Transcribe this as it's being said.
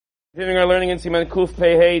Continuing our learning in Siman Kuf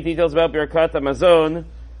Pei Hey, details about Birkat HaMazon.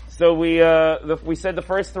 So we said the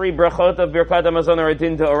first three brachot of Birkat HaMazon are a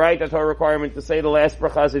din d'oraita, that's our requirement to say the last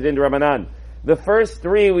bracha is a din d'Rabbanan. The first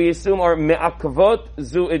three we assume are me'akavot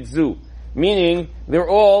zu et zu, meaning they're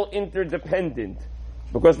all interdependent,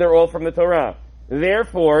 because they're all from the Torah.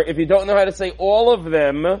 Therefore, if you don't know how to say all of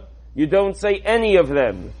them, you don't say any of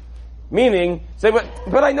them. Meaning, say,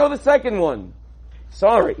 but I know the second one.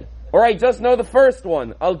 Sorry. Or I just know the first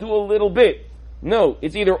one. I'll do a little bit. No,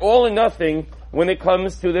 it's either all or nothing when it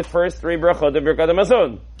comes to the first three brachot of Birkat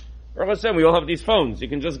HaMazon. Baruch Hashem, we all have these phones. You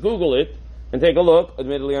can just Google it and take a look.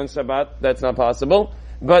 Admittedly on Shabbat, that's not possible.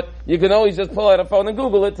 But you can always just pull out a phone and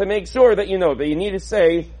Google it to make sure that you know that you need to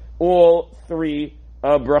say all three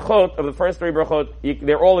brachot of the first three brachot.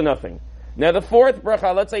 They're all or nothing. Now the fourth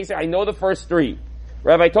bracha, let's say you say, I know the first three.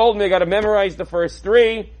 Rabbi told me I got to memorize the first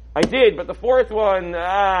three. I did, but the fourth one,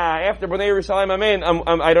 after B'nai Yerushalayim Amen,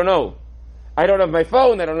 I don't know. I don't have my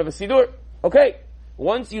phone, I don't have a Siddur. Okay.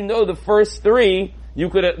 Once you know the first three, you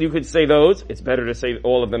could say those. It's better to say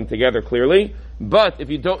all of them together clearly. But if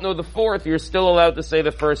you don't know the fourth, you're still allowed to say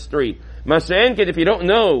the first three. Masha'enken, if you don't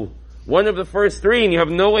know one of the first three and you have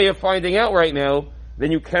no way of finding out right now,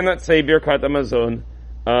 then you cannot say Birkat HaMazon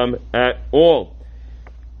at all.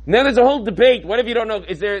 Now there's a whole debate. What if you don't know?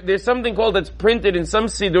 There's something called that's printed in some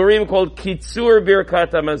Sidurim called Kitzur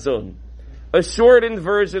Birkat HaMazon, a shortened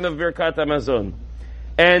version of Birkat HaMazon.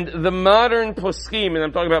 And the modern poskim, and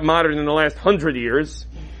I'm talking about modern in the last 100 years,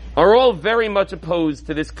 are all very much opposed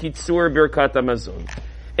to this Kitzur Birkat HaMazon.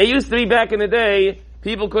 It used to be back in the day,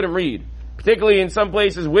 people couldn't read. Particularly in some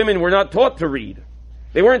places, women were not taught to read.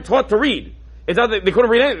 They weren't taught to read. It's not that they couldn't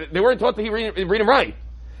read anything. They weren't taught to read and write.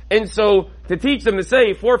 And so, to teach them to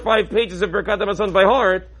say 4 or 5 pages of Birkat HaMazon by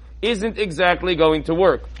heart isn't exactly going to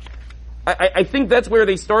work. I think that's where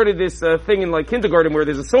they started this thing in like kindergarten where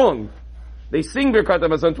there's a song. They sing Birkat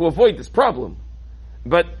HaMazon to avoid this problem.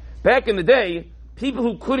 But back in the day, people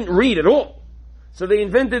who couldn't read at all. So they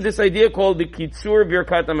invented this idea called the Kitzur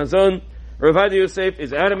Birkat HaMazon. Rav Ovadia Yosef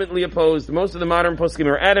is adamantly opposed. Most of the modern poskim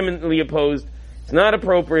are adamantly opposed. It's not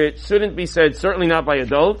appropriate, shouldn't be said, certainly not by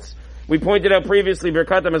adults. We pointed out previously,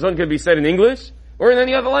 Birkat HaMazon could be said in English or in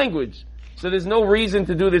any other language. So there's no reason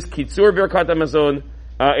to do this Kitzur Birkat HaMazon.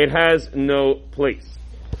 It has no place.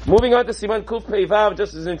 Moving on to Siman Kuf Pei Vav,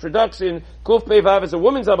 just as an introduction, Kuf Pei Vav is a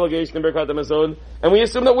woman's obligation in Birkat HaMazon, and we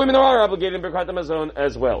assume that women are obligated in Birkat HaMazon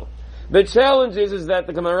as well. The challenge is that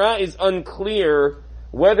the Gemara is unclear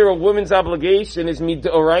whether a woman's obligation is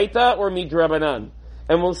midoraita or midrabanan.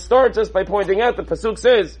 And we'll start just by pointing out the pasuk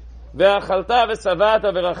says, Ve'achalta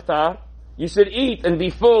ve'savata ve'rachta, you should eat and be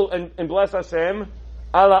full and bless Hashem,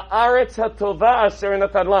 ala aretz hatova asher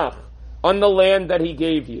natan lach, on the land that He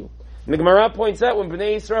gave you. And the Gemara points out when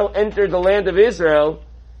Bnei Israel entered the land of Israel,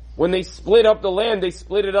 when they split up the land, they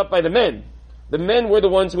split it up by the men. The men were the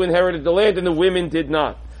ones who inherited the land and the women did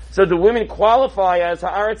not. So the women qualify as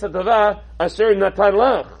ha'aretz hatova asher natan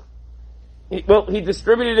lach. He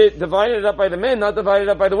distributed it, divided it up by the men, not divided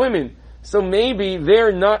up by the women. So maybe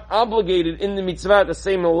they're not obligated in the mitzvah at the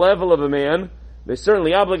same level of a man. They're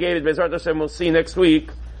certainly obligated. Bezrat Hashem, we'll see next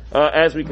week as we